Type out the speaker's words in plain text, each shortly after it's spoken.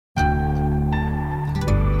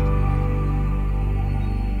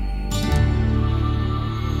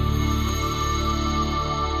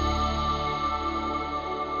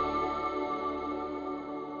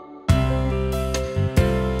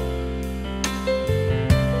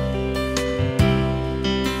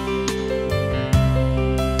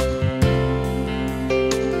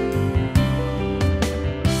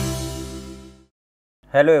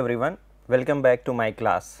Hello everyone, welcome back to my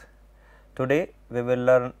class. Today we will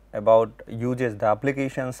learn about the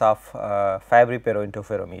applications of Fabry-Perot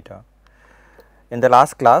interferometer. In the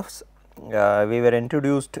last class, we were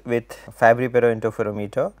introduced with Fabry-Perot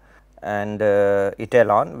interferometer and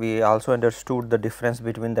Etalon. We also understood the difference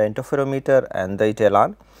between the interferometer and the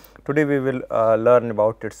Etalon. Today we will learn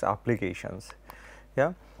about its applications.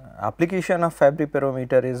 Yeah, application of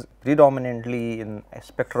Fabry-Perot is predominantly in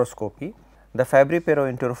spectroscopy. The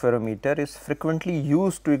Fabry-Perot interferometer is frequently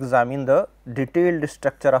used to examine the detailed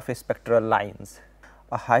structure of spectral lines.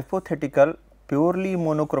 A hypothetical purely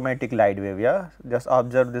monochromatic light wave, just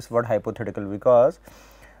observe this word hypothetical because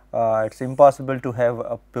it is impossible to have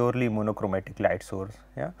a purely monochromatic light source.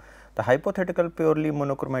 The hypothetical purely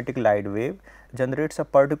monochromatic light wave generates a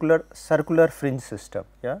particular circular fringe system.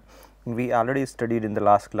 We already studied in the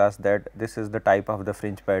last class that this is the type of the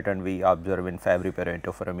fringe pattern we observe in Fabry-Perot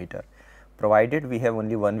interferometer, provided we have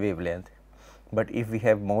only one wavelength. But if we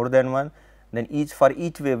have more than one, then for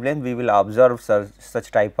each wavelength we will observe such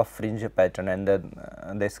type of fringe pattern, and then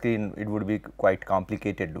the screen it would be quite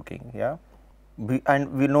complicated looking.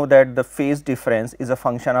 And we know that the phase difference is a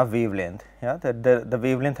function of wavelength. That the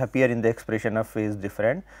wavelength appear in the expression of phase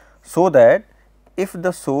difference, so that if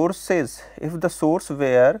the source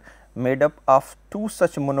were made up of two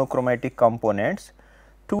such monochromatic components,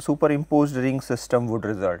 two superimposed ring system would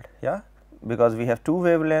result. Because we have two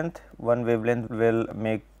wavelength, one wavelength will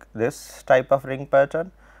make this type of ring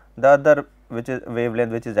pattern, the other which is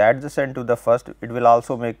wavelength which is adjacent to the first, it will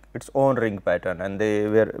also make its own ring pattern, and they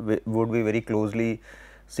would be very closely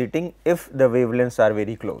sitting if the wavelengths are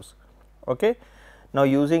very close. Okay. Now,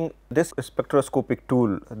 using this spectroscopic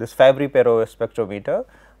tool, this Fabry-Perot spectrometer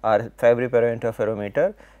or Fabry-Perot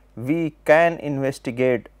interferometer, we can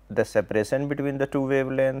investigate the separation between the two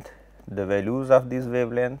wavelength, the values of these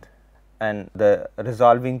wavelength, and the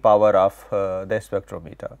resolving power of the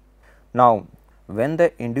spectrometer. Now, when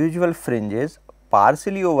the individual fringes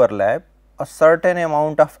partially overlap, a certain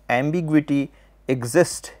amount of ambiguity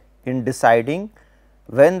exists in deciding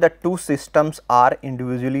when the two systems are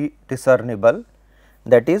individually discernible,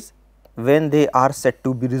 that is, when they are said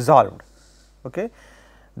to be resolved. Okay.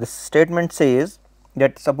 The statement says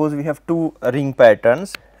that suppose we have two ring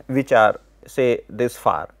patterns which are say this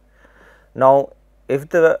far. Now, if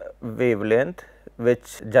the wavelength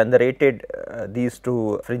which generated these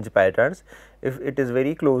two fringe patterns, if it is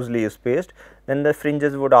very closely spaced, then the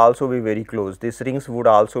fringes would also be very close, these rings would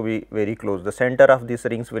also be very close, the center of these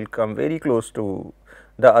rings will come very close to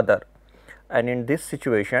the other, and in this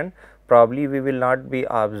situation probably we will not be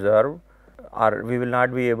observed or we will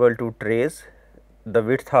not be able to trace the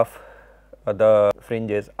width of the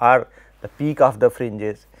fringes or the peak of the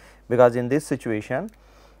fringes, because in this situation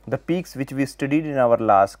the peaks which we studied in our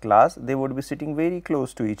last class, they would be sitting very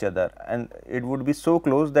close to each other, and it would be so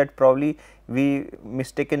close that probably we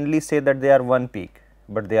mistakenly say that they are one peak,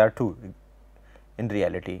 but they are two in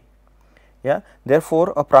reality.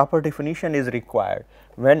 Therefore, a proper definition is required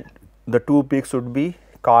when the two peaks should be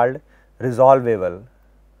called resolvable.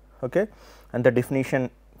 Okay. And the definition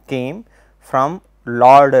came from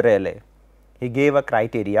Lord Rayleigh. He gave a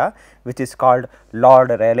criteria which is called Lord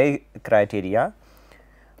Rayleigh criteria.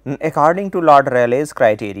 According to Lord Rayleigh's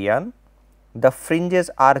criterion, the fringes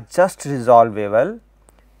are just resolvable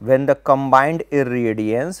when the combined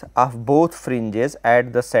irradiance of both fringes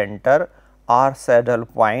at the center or saddle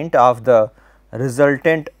point of the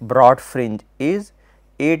resultant broad fringe is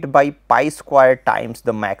 8 by pi square times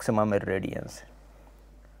the maximum irradiance.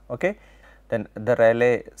 Okay. Then the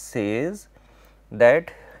Rayleigh says that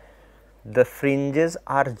the fringes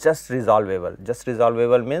are just resolvable. Just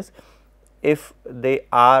resolvable means if they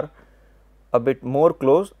are a bit more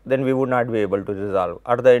close, then we would not be able to resolve,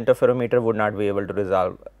 or the interferometer would not be able to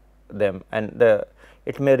resolve them, and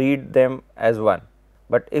it may read them as one.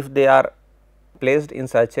 But if they are placed in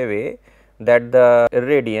such a way that the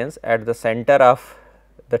irradiance at the center of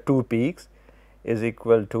the two peaks is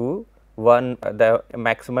equal to 1 the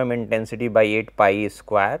maximum intensity by 8 pi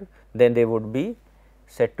square, then they would be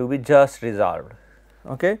said to be just resolved.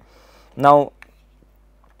 Okay. Now,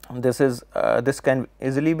 this can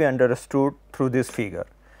easily be understood through this figure.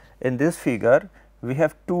 In this figure, we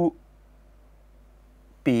have two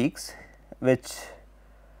peaks which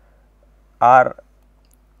are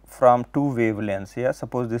from two wavelengths.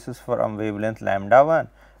 Suppose this is from wavelength lambda 1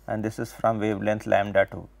 and this is from wavelength lambda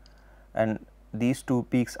 2, and these two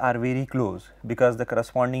peaks are very close because the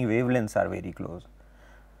corresponding wavelengths are very close.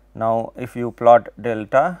 Now, if you plot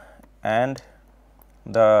delta and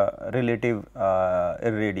the relative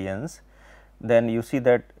irradiance, then you see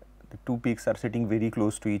that the two peaks are sitting very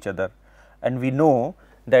close to each other, and we know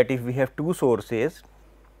that if we have two sources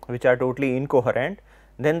which are totally incoherent,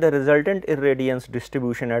 then the resultant irradiance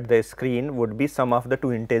distribution at the screen would be sum of the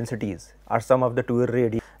two intensities or sum of the two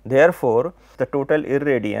irradiance. Therefore, the total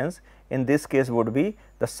irradiance in this case would be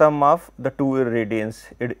the sum of the two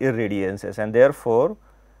irradiances, and therefore,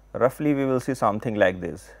 roughly we will see something like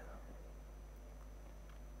this.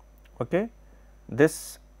 Okay.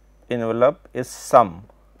 This envelope is sum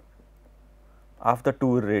of the two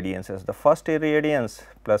irradiances, the first irradiance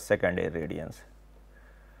plus second irradiance.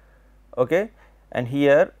 Okay. And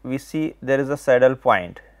here we see there is a saddle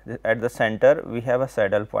point at the center, we have a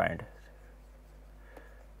saddle point.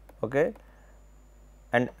 Okay.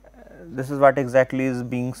 And this is what exactly is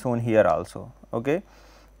being shown here also. Okay.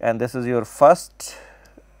 And this is your first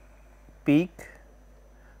peak,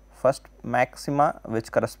 first maxima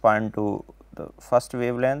which correspond to the first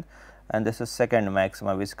wavelength, and this is second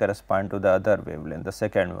maxima which correspond to the other wavelength, the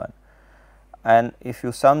second one. And if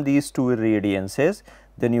you sum these two irradiances,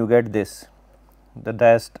 then you get this, the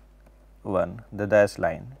dashed one, the dashed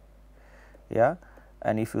line. Yeah.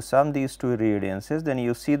 And if you sum these two irradiances, then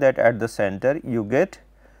you see that at the center you get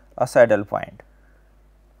a saddle point.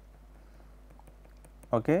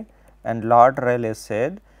 Okay. And Lord Rayleigh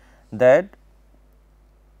said that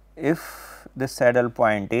if the saddle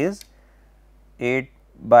point is 8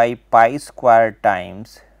 by pi square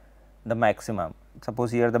times the maximum,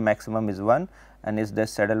 suppose here the maximum is 1 and is the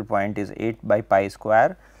saddle point is 8 by pi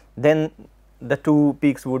square, then the two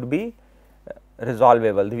peaks would be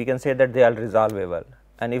resolvable. We can say that they are resolvable,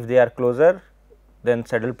 and if they are closer, then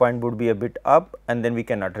saddle point would be a bit up and then we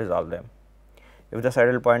cannot resolve them. If the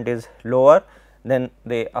saddle point is lower, then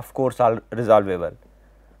they of course are resolvable.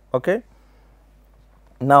 Okay.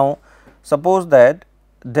 Now, suppose that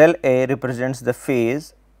del A represents the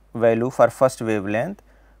phase value for first wavelength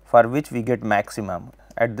for which we get maximum.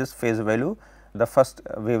 At this phase value, the first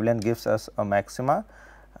wavelength gives us a maxima,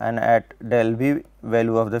 and at del B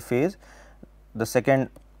value of the phase, the second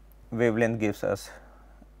wavelength gives us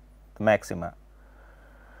the maxima.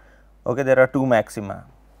 Okay, there are two maxima,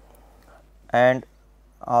 and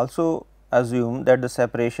also assume that the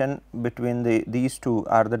separation between these two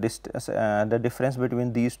or the difference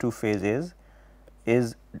between these two phases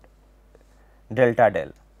is delta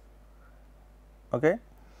del. Okay.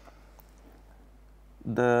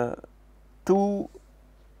 The two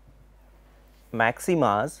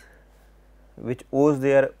maximas which owes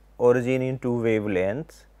their origin in two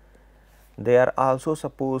wavelengths, they are also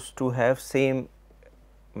supposed to have same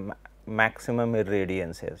maximum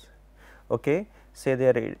irradiances. Okay. Say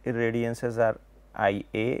their irradiances are I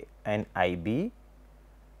A and I B,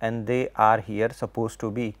 and they are here supposed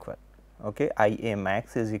to be equal. Okay. I A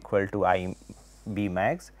max is equal to I B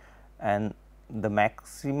max, and the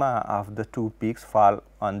maxima of the two peaks fall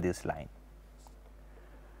on this line.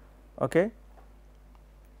 Okay.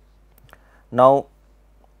 Now,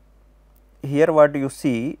 here what you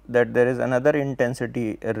see that there is another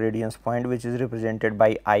intensity irradiance point which is represented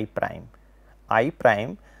by I prime. I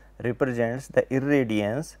prime represents the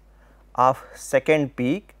irradiance of second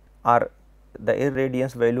peak or the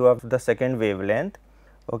irradiance value of the second wavelength.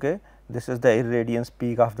 Okay. This is the irradiance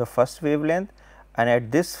peak of the first wavelength, and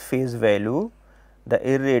at this phase value the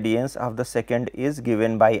irradiance of the second is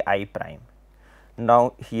given by I prime.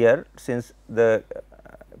 Now, here since the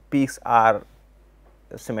peaks are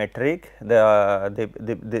symmetric, they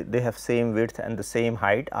have same width and the same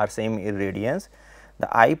height or same irradiance,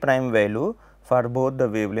 the I prime value for both the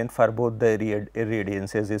wavelength, for both the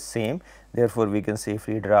irradiances is same. Therefore, we can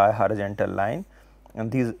safely draw a horizontal line,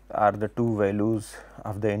 and these are the two values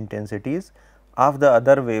of the intensities of the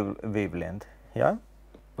other wavelength. Yeah.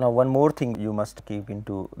 Now, one more thing you must keep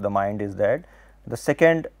into the mind is that the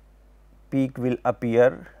second peak will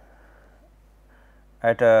appear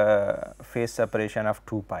at a phase separation of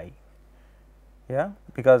 2 pi. Yeah,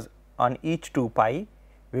 because on each 2 pi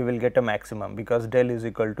we will get a maximum, because del is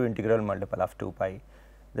equal to integral multiple of 2 pi.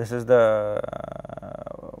 This is the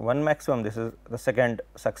one maximum, this is the second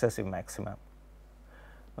successive maximum.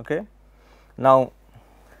 Okay. Now,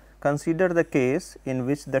 consider the case in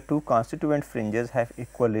which the two constituent fringes have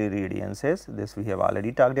equal irradiances. This we have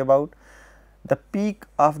already talked about. The peak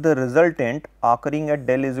of the resultant occurring at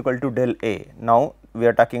del is equal to del A. Now, we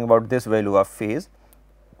are talking about this value of phase.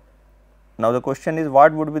 Now, the question is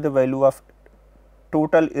what would be the value of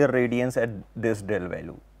total irradiance at this del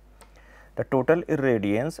value? The total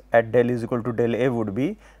irradiance at del is equal to del A would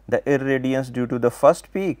be the irradiance due to the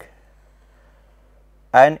first peak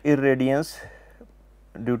and irradiance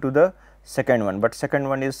due to the second one, but second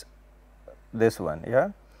one is this one.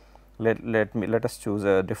 Yeah. Let us choose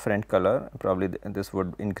a different color, probably this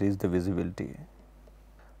would increase the visibility.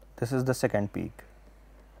 This is the second peak,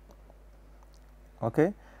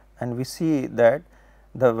 okay, and we see that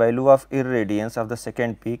the value of irradiance of the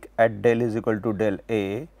second peak at del is equal to del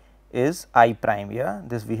A is I prime. Yeah,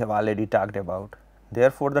 this we have already talked about.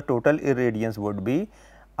 Therefore, the total irradiance would be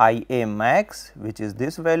I A max, which is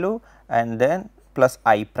this value, and then plus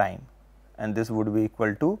I prime, and this would be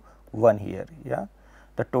equal to 1 here. Yeah,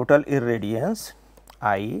 the total irradiance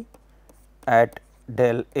I at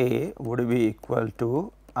del A would be equal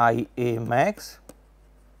to I A max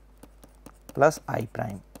plus I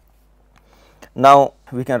prime. Now,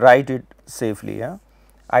 we can write it safely. Yeah?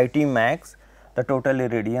 IT max, the total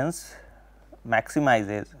irradiance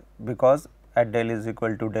maximizes, because at del is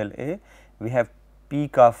equal to del A, we have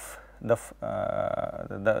peak of the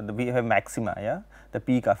we have maxima, yeah, the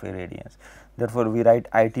peak of irradiance. Therefore, we write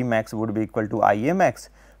IT max would be equal to IA max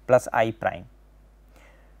plus I prime.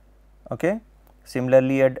 Okay.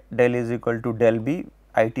 Similarly, at del is equal to del B,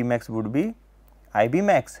 IT max would be IB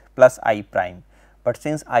max plus I prime, but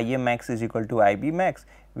since IA max is equal to IB max,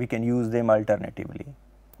 we can use them alternatively.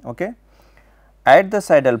 Okay. At the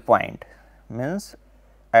saddle point, means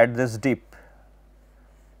at this dip,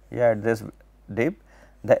 yeah, at this dip,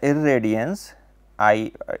 the irradiance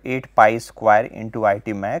I 8 pi square into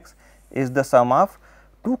IT max is the sum of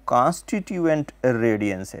two constituent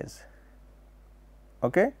irradiances.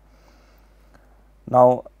 Okay.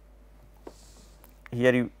 Now,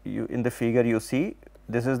 here you in the figure you see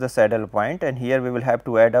this is the saddle point, and here we will have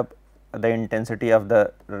to add up the intensity of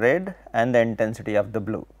the red and the intensity of the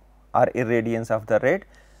blue, or irradiance of the red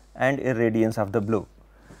and irradiance of the blue,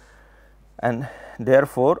 and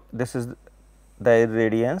therefore, this is the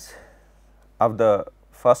irradiance of the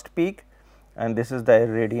first peak and this is the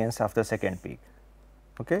irradiance of the second peak.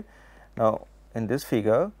 Okay. Now, in this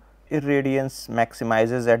figure irradiance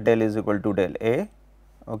maximizes at del is equal to del A.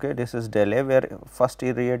 Okay, this is del A where first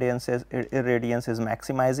irradiance is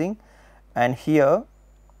maximizing, and here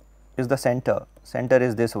is the center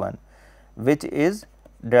is this one, which is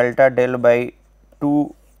delta del by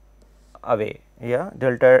 2 away, yeah,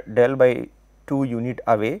 delta del by 2 unit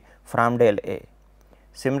away from del A.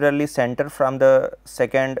 Similarly, center from the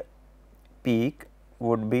second peak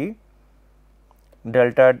would be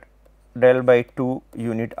delta del by 2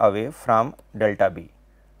 unit away from delta B.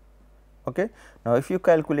 Okay. Now, if you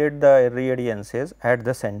calculate the irradiances at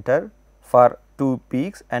the center for 2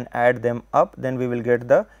 peaks and add them up, then we will get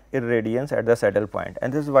the irradiance at the saddle point,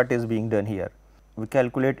 and this is what is being done here. We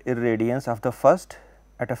calculate irradiance of the first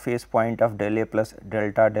at a phase point of del A plus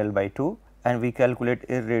delta del by 2, and we calculate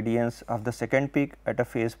irradiance of the second peak at a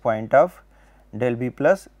phase point of del B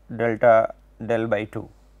plus delta del by 2.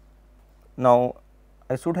 Now,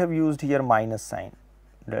 I should have used here minus sign,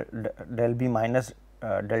 del B minus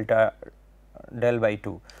delta del by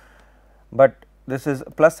 2, but this is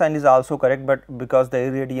plus sign is also correct, but because the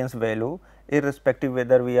irradiance value irrespective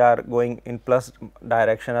whether we are going in plus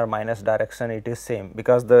direction or minus direction, it is same,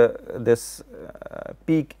 because this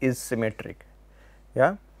peak is symmetric.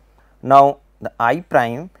 Yeah. Now, the I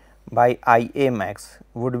prime by I A max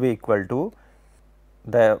would be equal to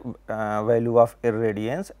the value of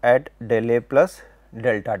irradiance at del A plus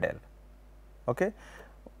delta del. Okay.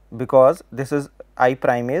 Because this is I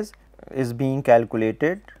prime is being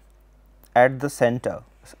calculated at the center,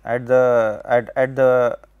 at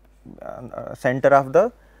the center of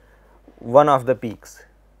the one of the peaks,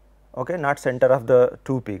 okay, not center of the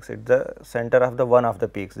 2 peaks, it is the center of the one of the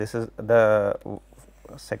peaks. This is the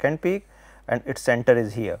second peak and its center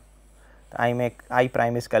is here. I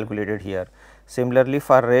prime is calculated here. Similarly,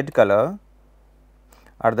 for red color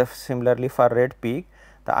or similarly for red peak,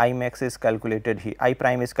 the I max is calculated here, I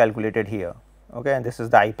prime is calculated here, okay, and this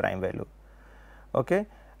is the I prime value. Okay.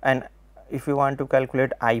 And if you want to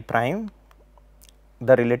calculate I prime,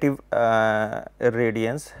 the relative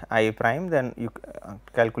irradiance I prime, then you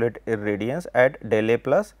calculate irradiance at del A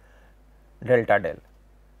plus delta del.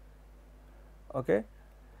 Okay.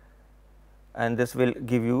 And this will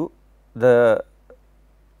give you the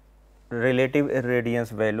relative irradiance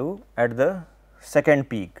value at the second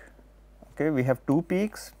peak. Okay. We have 2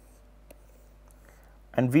 peaks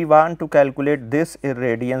and we want to calculate this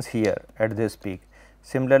irradiance here at this peak.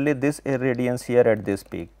 Similarly, this irradiance here at this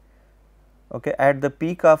peak. Okay. At the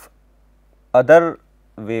peak of other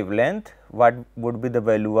wavelength, what would be the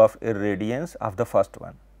value of irradiance of the first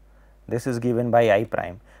one? This is given by I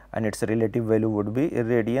prime and its relative value would be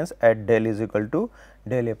irradiance at del is equal to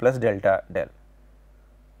del A plus delta del.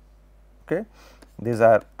 Okay. These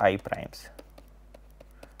are I primes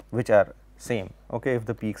which are same, okay, if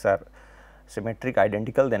the peaks are symmetric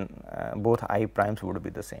identical, then both I primes would be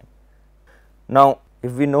the same. Now,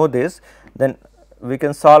 if we know this, then we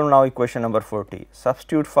can solve now equation number 40.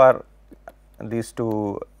 Substitute for these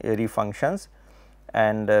two Airy functions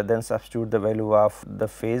and then substitute the value of the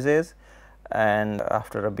phases, and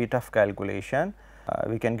after a bit of calculation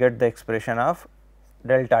we can get the expression of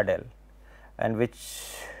delta del, and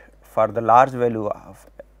which for the large value of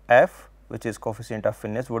f, which is coefficient of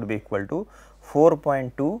fineness, would be equal to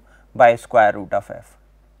 4.2 by square root of f.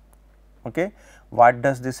 Okay. What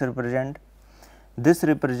does this represent? This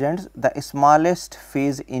represents the smallest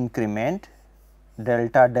phase increment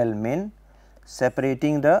delta del min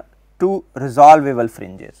separating the two resolvable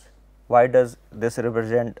fringes. Why does this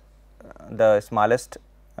represent the smallest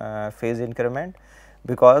phase increment?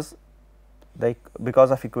 Because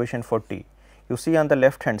of equation 40. You see on the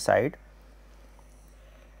left hand side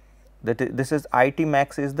that this is IT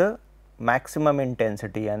max is the maximum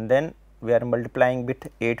intensity, and then we are multiplying with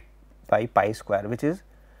 8 by pi square, which is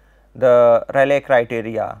the Rayleigh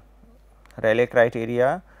criteria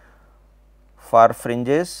for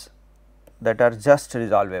fringes that are just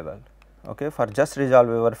resolvable. Okay. For just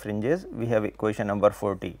resolvable fringes we have equation number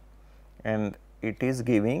 40, and it is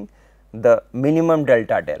giving the minimum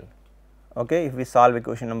delta del. Okay. If we solve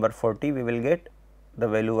equation number 40, we will get the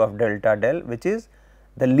value of delta del, which is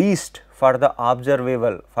the least for the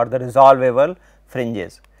observable, for the resolvable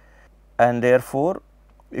fringes, and therefore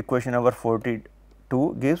equation number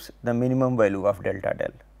 42 gives the minimum value of delta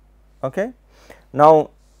del. Okay. Now,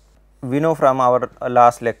 we know from our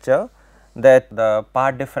last lecture that the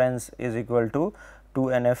path difference is equal to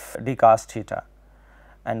 2NF d cos theta,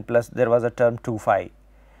 and plus there was a term 2 phi,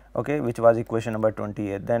 okay, which was equation number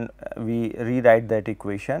 28. Then we rewrite that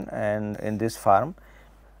equation and in this form,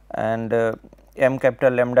 and m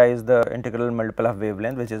capital lambda is the integral multiple of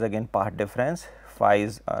wavelength, which is again path difference. Phi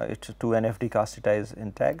is 2NF d cos theta is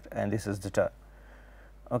intact, and this is the term.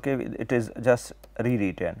 Okay, it is just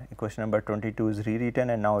rewritten. Equation number 22 is rewritten,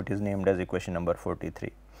 and now it is named as equation number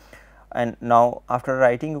 43. And now, after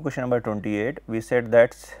writing equation number 28, we said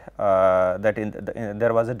that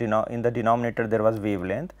there was in the denominator there was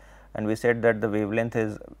wavelength, and we said that the wavelength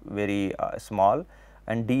is very small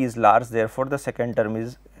and d is large. Therefore, the second term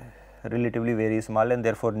is relatively very small and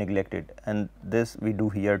therefore neglected, and this we do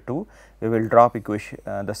here too. We will drop equation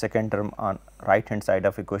the second term on right hand side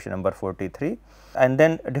of equation number 43, and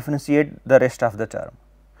then differentiate the rest of the term.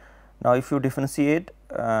 Now, if you differentiate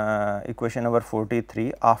equation number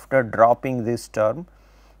 43 after dropping this term,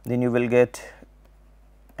 then you will get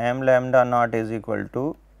m lambda naught is equal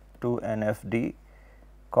to 2 NF d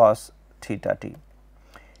cos theta t.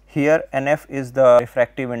 Here NF is the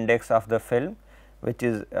refractive index of the film, which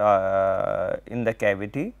is in the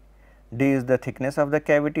cavity, d is the thickness of the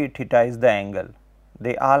cavity, theta is the angle.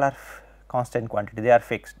 They all are constant quantity, they are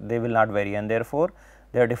fixed, they will not vary, and therefore,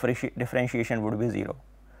 their differentiation would be 0.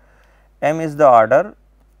 M is the order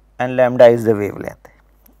and lambda is the wavelength,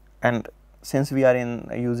 and since we are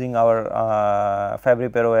using our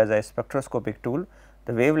Fabry-Perot as a spectroscopic tool,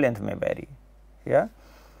 the wavelength may vary. Yeah,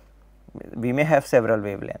 we may have several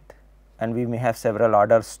wavelength and we may have several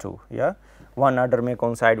orders too. Yeah, one order may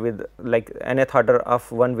coincide with, like, nth order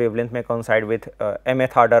of one wavelength may coincide with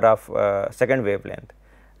mth order of second wavelength,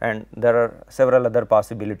 and there are several other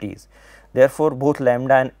possibilities. Therefore, both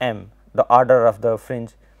lambda and m, the order of the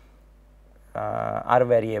fringe, are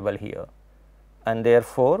variable here, and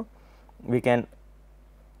therefore, we can,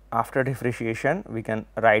 after differentiation, we can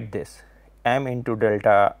write this m into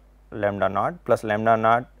delta lambda naught plus lambda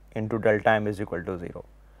naught into delta m is equal to 0.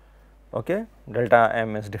 Okay. Delta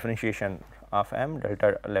m is differentiation of m,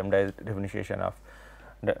 delta lambda is differentiation of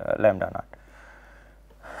lambda naught.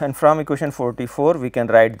 And from equation 44, we can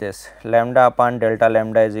write this lambda upon delta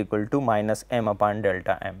lambda is equal to minus m upon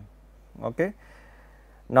delta m. Okay.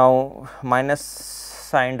 Now, minus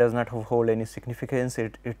sign does not hold any significance,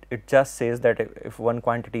 it just says that if one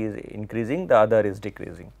quantity is increasing, the other is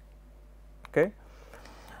decreasing. Okay.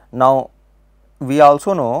 Now, we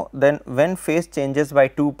also know then when phase changes by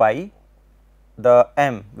 2 pi, the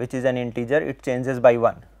m, which is an integer, it changes by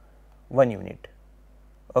 1 unit.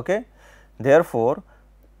 Okay. Therefore,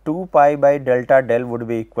 2 pi by delta del would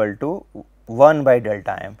be equal to 1 by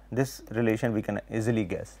delta m. This relation we can easily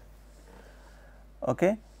guess.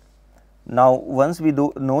 Okay. Now, once we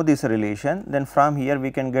know this relation, then from here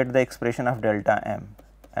we can get the expression of delta m,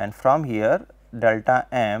 and from here delta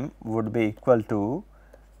m would be equal to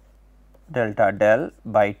delta del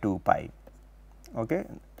by 2 pi. Okay.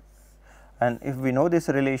 And if we know this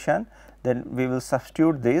relation, then we will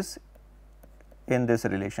substitute this in this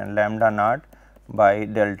relation, lambda naught by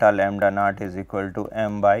delta lambda naught is equal to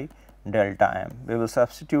m by delta m. We will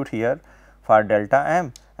substitute here for delta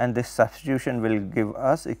m, and this substitution will give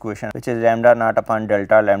us equation which is lambda naught upon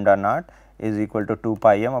delta lambda naught is equal to 2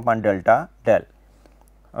 pi m upon delta del.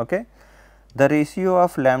 Okay. The ratio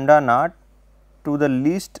of lambda naught to the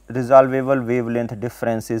least resolvable wavelength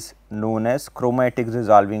difference is known as chromatic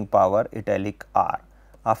resolving power italic R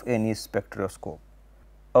of any spectroscope.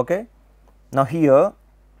 Okay. Now, here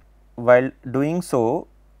while doing so,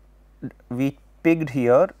 we picked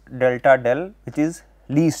here delta del, which is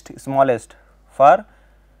least smallest for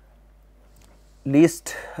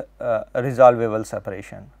least resolvable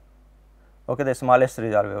separation. Okay, the smallest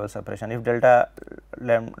resolvable separation. If delta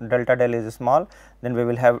del is small, then we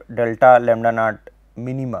will have delta lambda naught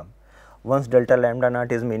minimum. Once delta lambda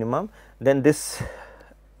naught is minimum, then this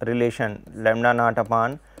relation lambda naught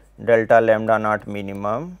upon delta lambda naught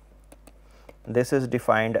minimum, this is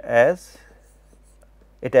defined as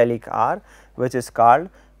italic R, which is called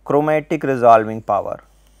chromatic resolving power.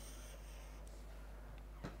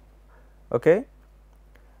 Okay.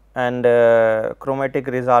 And chromatic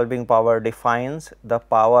resolving power defines the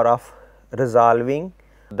power of resolving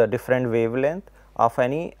the different wavelength of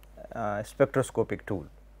any spectroscopic tool.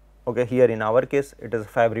 Okay. Here in our case, it is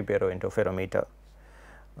Fabry-Perot interferometer.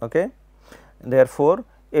 Okay. Therefore,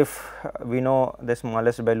 if we know the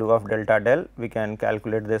smallest value of delta del, we can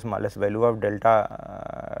calculate the smallest value of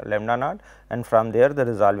delta lambda naught, and from there the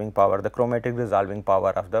resolving power, the chromatic resolving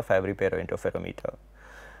power of the Fabry-Perot interferometer.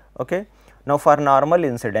 Okay. Now, for normal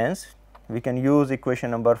incidence, we can use equation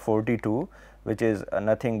number 42, which is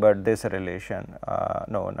nothing but this relation.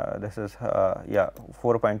 This is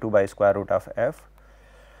 4.2 by square root of f,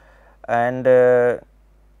 and the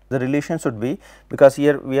relation should be, because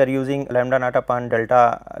here we are using lambda naught upon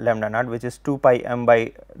delta lambda naught, which is 2 pi m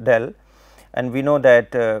by del, and we know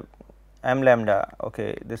that m lambda,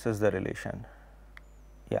 okay, this is the relation.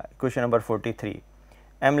 Yeah, equation number 43,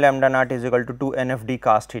 m lambda naught is equal to 2 NFD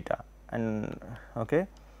cos theta, and okay,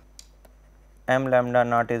 m lambda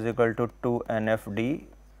naught is equal to 2 NFD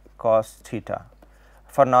cos theta.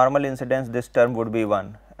 For normal incidence, this term would be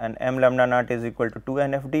 1, and m lambda naught is equal to 2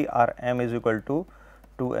 NFD, or m is equal to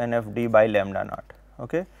 2 NFD by lambda naught.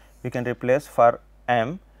 Okay. We can replace for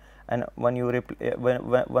m, and when you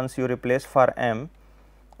once you replace for m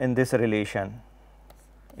in this relation,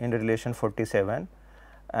 in relation 47,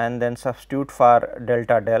 and then substitute for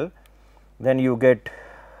delta del, then you get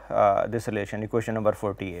this relation, equation number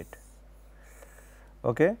 48.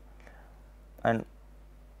 Okay. And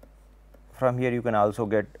from here you can also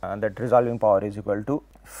get that resolving power is equal to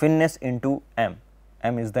thinness into m.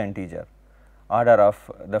 M is the integer, order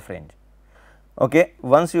of the fringe. Okay.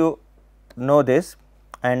 Once you know this,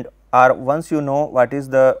 and or once you know what is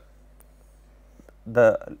the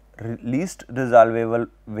least resolvable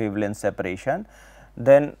wavelength separation,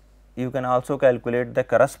 then you can also calculate the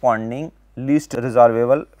corresponding least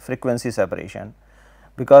resolvable frequency separation,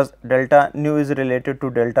 because delta nu is related to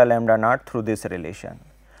delta lambda naught through this relation.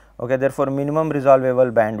 Okay. Therefore, minimum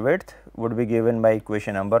resolvable bandwidth would be given by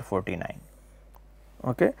equation number 49.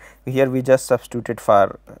 Okay. Here we just substituted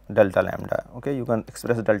for delta lambda. Okay. You can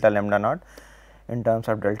express delta lambda naught in terms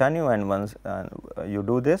of delta nu, and once you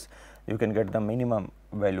do this, you can get the minimum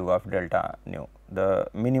value of delta nu, the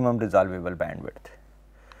minimum resolvable bandwidth.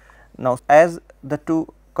 Now, as the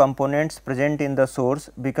two components present in the source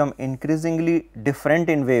become increasingly different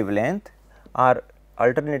in wavelength, or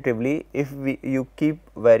alternatively, if you keep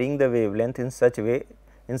varying the wavelength in such a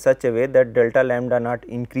way that delta lambda naught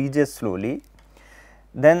increases slowly,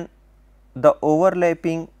 then the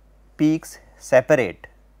overlapping peaks separate.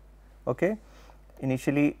 Okay.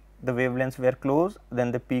 Initially the wavelengths were close,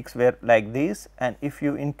 then the peaks were like this, and if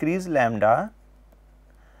you increase lambda,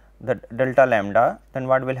 the delta lambda, then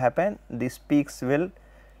what will happen? These peaks will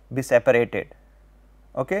be separated.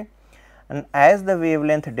 Okay. And as the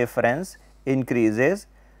wavelength difference increases,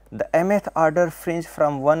 the mth order fringe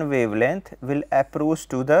from one wavelength will approach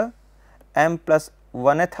to the m plus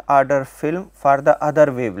 1th order film for the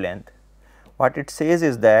other wavelength. What it says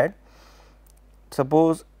is that,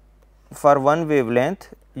 suppose for one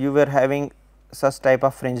wavelength you were having such type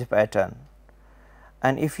of fringe pattern,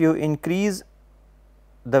 and if you increase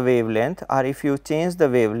the wavelength or if you change the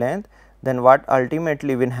wavelength, then what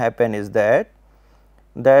ultimately will happen is that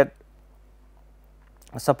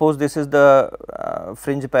suppose this is the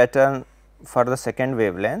fringe pattern for the second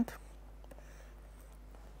wavelength.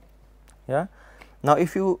 Yeah. Now,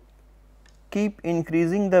 if you keep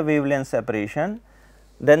increasing the wavelength separation,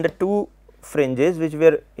 then the two fringes which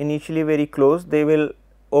were initially very close, they will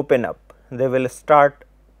open up, they will start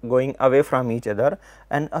going away from each other,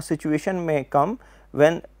 and a situation may come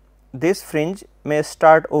when this fringe may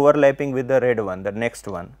start overlapping with the red one, the next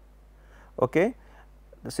one. Okay.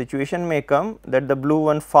 The situation may come that the blue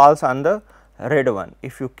one falls on the red one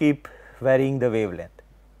if you keep varying the wavelength.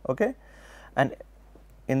 Okay. And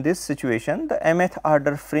in this situation, the mth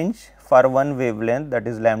order fringe for one wavelength, that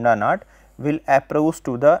is lambda naught, will approach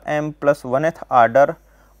to the m plus 1th order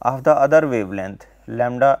of the other wavelength,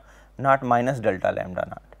 lambda naught minus delta lambda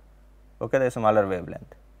naught. Okay, the smaller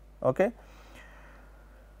wavelength. Okay.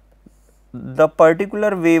 The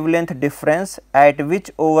particular wavelength difference at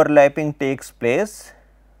which overlapping takes place,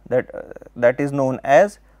 that is known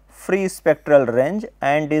as free spectral range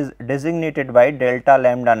and is designated by delta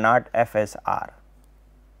lambda naught FSR.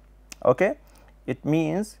 Okay. It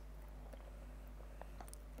means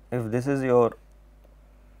if this is your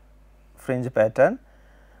fringe pattern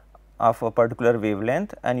of a particular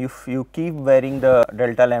wavelength and if you keep varying the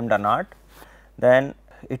delta lambda naught, then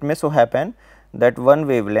it may so happen that one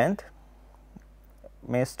wavelength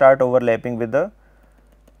may start overlapping with the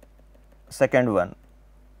second one,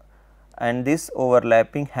 and this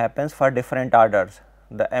overlapping happens for different orders.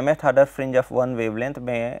 The mth order fringe of one wavelength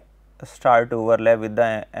may start to overlap with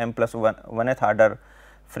the m plus 1th order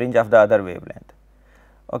fringe of the other wavelength.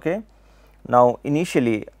 Okay. Now,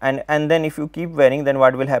 initially and then if you keep varying, then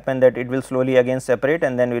what will happen, that it will slowly again separate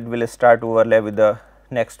and then it will start to overlap with the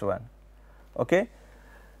next one. Okay.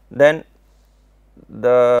 Then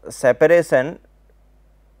the separation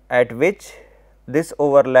at which this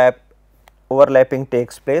overlapping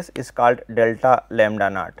takes place is called delta lambda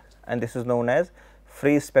naught, and this is known as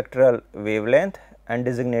free spectral wavelength and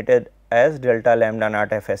designated as delta lambda naught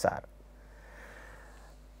FSR.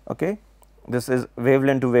 Okay. This is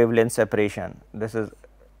wavelength to wavelength separation. This is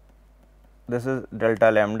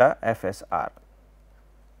delta lambda FSR.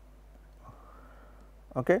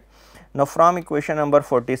 Okay. Now, from equation number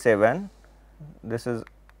 47, this is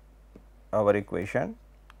our equation.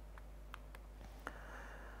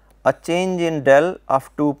 A change in del of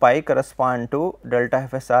 2 pi correspond to delta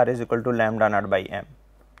FSR is equal to lambda naught by m.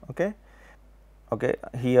 Okay. Okay.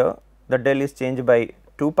 Here the del is changed by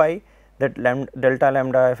 2 pi, that delta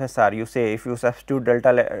lambda FSR, you say if you substitute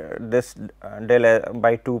this del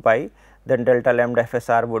by 2 pi, then delta lambda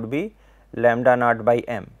FSR would be lambda naught by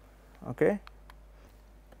m. Okay.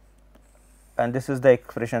 And this is the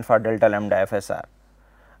expression for delta lambda FSR,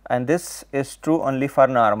 and this is true only for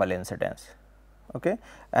normal incidence. Okay.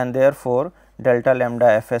 And therefore, delta lambda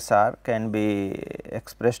FSR can be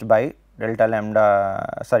expressed by lambda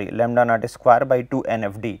naught square by 2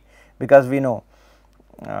 NFD, because we know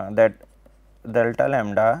that delta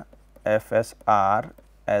lambda FSR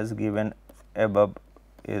as given above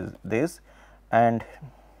is this, and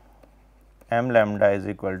m lambda is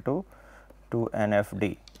equal to 2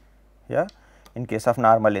 NFD, yeah, in case of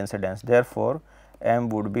normal incidence. Therefore, m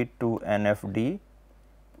would be 2 NFD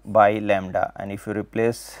by lambda, and if you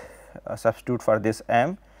replace substitute for this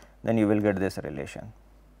m, then you will get this relation.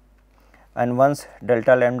 And once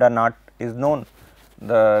delta lambda naught is known,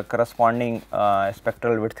 the corresponding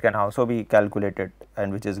spectral width can also be calculated,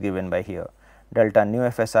 and which is given by here. Delta nu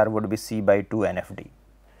FSR would be c by 2 NFD.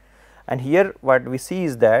 And here what we see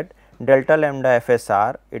is that delta lambda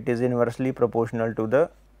FSR, it is inversely proportional to the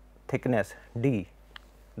thickness d,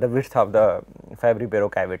 the width of the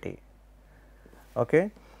Fabry-Perot cavity.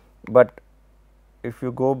 Okay. But if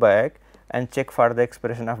you go back and check for the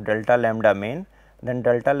expression of delta lambda mean, then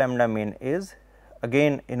delta lambda mean is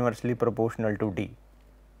again inversely proportional to d.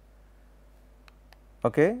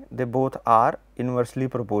 Okay. They both are inversely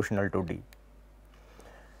proportional to d.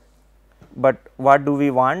 But what do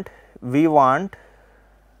we want? We want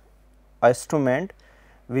a instrument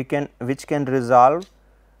which can resolve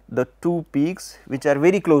the two peaks which are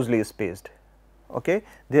very closely spaced. Okay.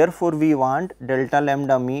 Therefore, we want delta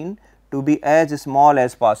lambda mean to be as small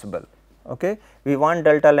as possible. Okay. We want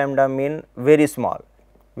delta lambda mean very small.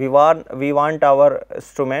 We want our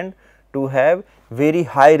instrument to have very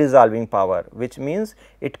high resolving power, which means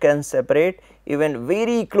it can separate even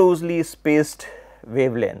very closely spaced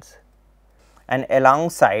wavelengths. And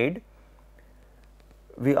alongside,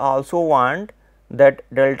 we also want that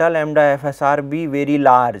delta lambda FSR be very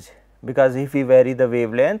large, because if we vary the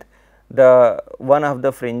wavelength, the one of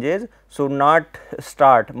the fringes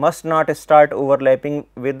must not start overlapping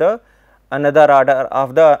with the another order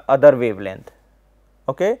of the other wavelength.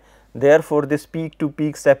 Okay. Therefore, this peak to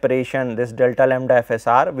peak separation, this delta lambda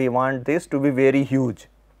FSR, we want this to be very huge.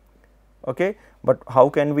 Okay. But how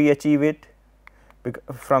can we achieve it?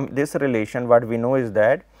 From this relation, what we know is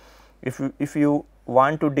that if you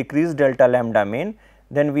want to decrease delta lambda mean,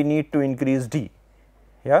 then we need to increase d,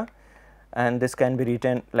 yeah, and this can be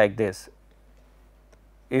written like this.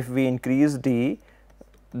 if we increase d,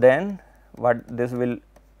 then what this will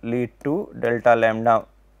lead to delta lambda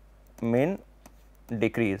min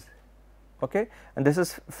decrease, okay. And this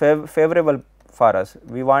is favorable for us,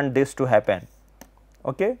 we want this to happen,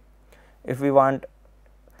 okay. If we want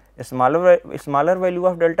a smaller value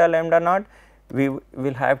of delta lambda naught, we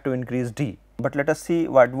will have to increase d. But let us see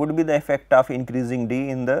what would be the effect of increasing d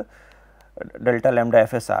in the delta lambda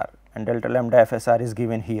FSR, and delta lambda FSR is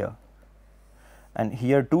given here, and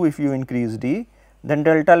here too if you increase d, then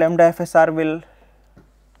delta lambda FSR will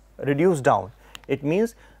reduce down. It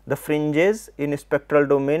means the fringes in spectral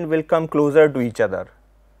domain will come closer to each other,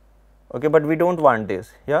 okay, but we do not want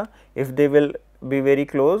this, yeah. If they will be very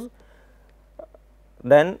close,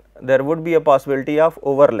 then there would be a possibility of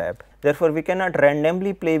overlap. Therefore, we cannot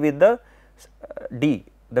randomly play with the d,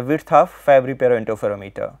 the width of Fabry-Perot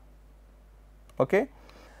interferometer, okay.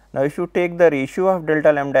 Now, if you take the ratio of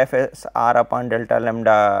delta lambda FSR upon delta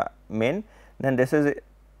lambda min, then this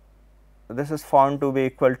is found to be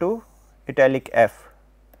equal to italic f,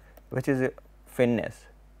 which is thinness,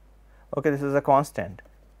 okay. This is a constant,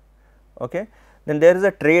 okay. Then there is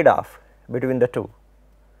a trade off between the two,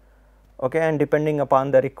 okay, and depending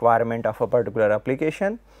upon the requirement of a particular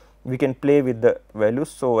application, we can play with the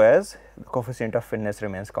values so as the coefficient of thinness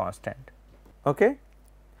remains constant, okay.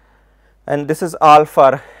 And this is all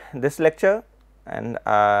for this lecture, and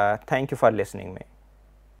thank you for listening me.